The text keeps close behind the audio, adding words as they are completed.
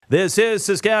This is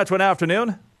Saskatchewan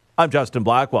Afternoon. I'm Justin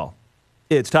Blackwell.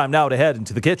 It's time now to head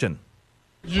into the kitchen.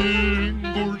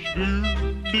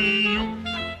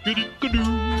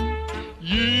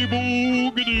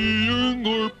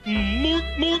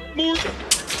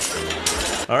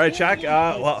 All right, Jack.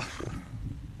 Well,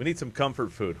 we need some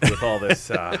comfort food with all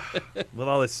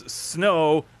this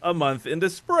snow a month into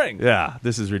spring. Yeah,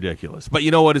 this is ridiculous. But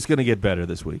you know what? It's going to get better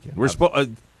this weekend.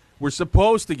 We're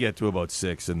supposed to get to about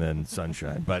 6 and then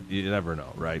sunshine, but you never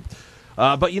know, right?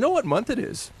 But you know what month it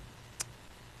is?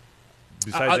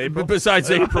 Besides April? Besides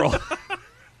April.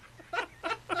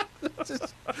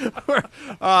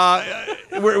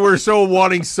 We're so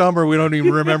wanting summer, we don't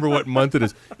even remember what month it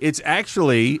is. It's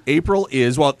actually, April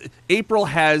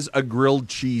has a grilled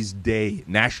cheese day,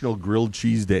 National Grilled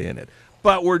Cheese Day in it.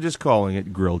 But we're just calling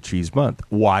it Grilled Cheese Month.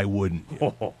 Why wouldn't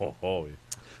you?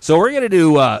 So we're going to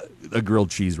do a grilled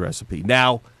cheese recipe.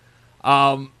 Now,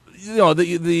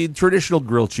 the traditional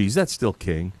grilled cheese, that's still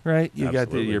king, right? You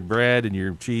Absolutely. got your bread and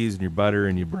your cheese and your butter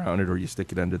and you brown it or you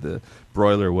stick it under the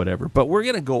broiler or whatever. But we're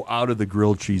going to go out of the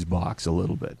grilled cheese box a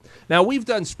little bit. Now, we've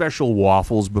done special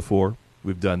waffles before.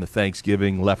 We've done the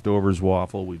Thanksgiving leftovers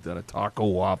waffle. We've done a taco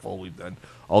waffle. We've done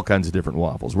all kinds of different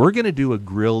waffles. We're going to do a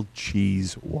grilled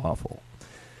cheese waffle.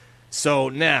 So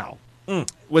now,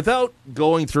 without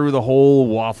going through the whole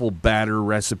waffle batter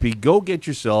recipe, go get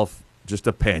yourself just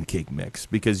a pancake mix,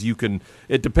 because you can,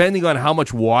 depending on how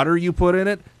much water you put in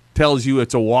it, tells you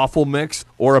it's a waffle mix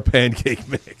or a pancake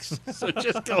mix. So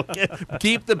just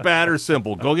keep the batter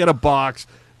simple. Go get a box,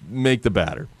 make the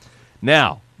batter.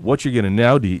 Now, what you're going to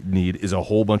now need is a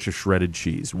whole bunch of shredded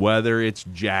cheese, whether it's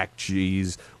jack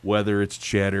cheese, whether it's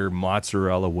cheddar,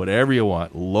 mozzarella, whatever you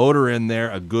want. Load her in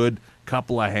there, a good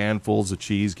couple of handfuls of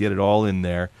cheese, get it all in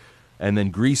there, and then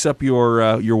grease up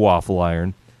your waffle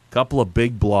iron. Couple of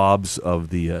big blobs of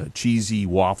the cheesy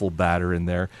waffle batter in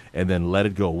there, and then let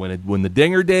it go. When the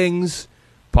dinger dings,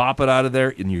 pop it out of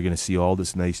there, and you're going to see all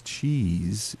this nice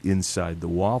cheese inside the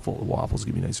waffle. The waffle's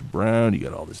going to be nice and brown. You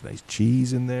got all this nice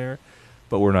cheese in there,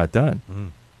 but we're not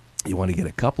done. You want to get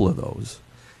a couple of those.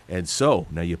 And so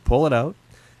now you pull it out,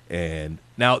 and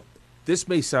now this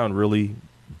may sound really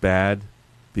bad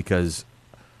because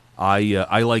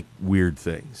I like weird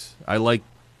things. I like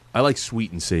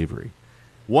sweet and savory.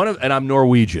 And I'm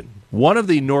Norwegian. One of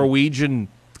the Norwegian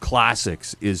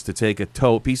classics is to take a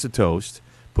piece of toast,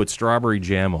 put strawberry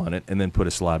jam on it, and then put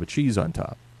a slab of cheese on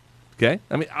top. Okay?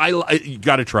 I mean, you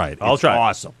got to try it. I'll try.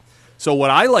 Awesome. So what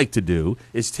I like to do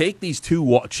is take these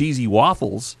two cheesy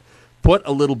waffles, put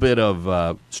a little bit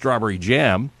of strawberry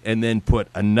jam, and then put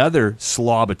another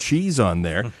slob of cheese on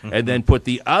there, and then put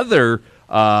the other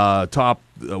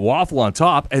waffle on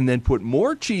top, and then put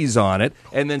more cheese on it,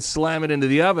 and then slam it into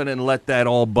the oven and let that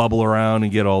all bubble around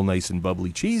and get all nice and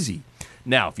bubbly cheesy.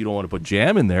 Now, if you don't want to put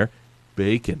jam in there,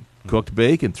 bacon, cooked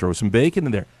bacon, throw some bacon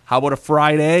in there. How about a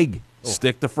fried egg?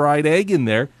 Stick the fried egg in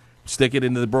there, stick it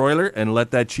into the broiler, and let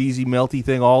that cheesy, melty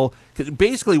thing all... Cause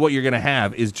basically what you're going to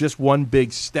have is just one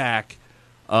big stack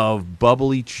of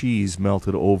bubbly cheese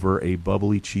melted over a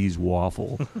bubbly cheese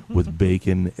waffle with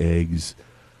bacon, eggs.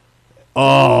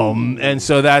 And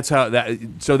so that's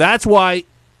why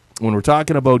when we're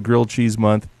talking about grilled cheese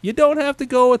month, you don't have to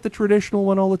go with the traditional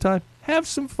one all the time. Have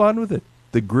some fun with it.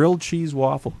 The grilled cheese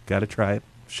waffle. Got to try it.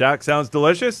 Shaq, sounds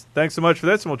delicious. Thanks so much for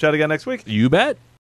this, and we'll chat again next week. You bet.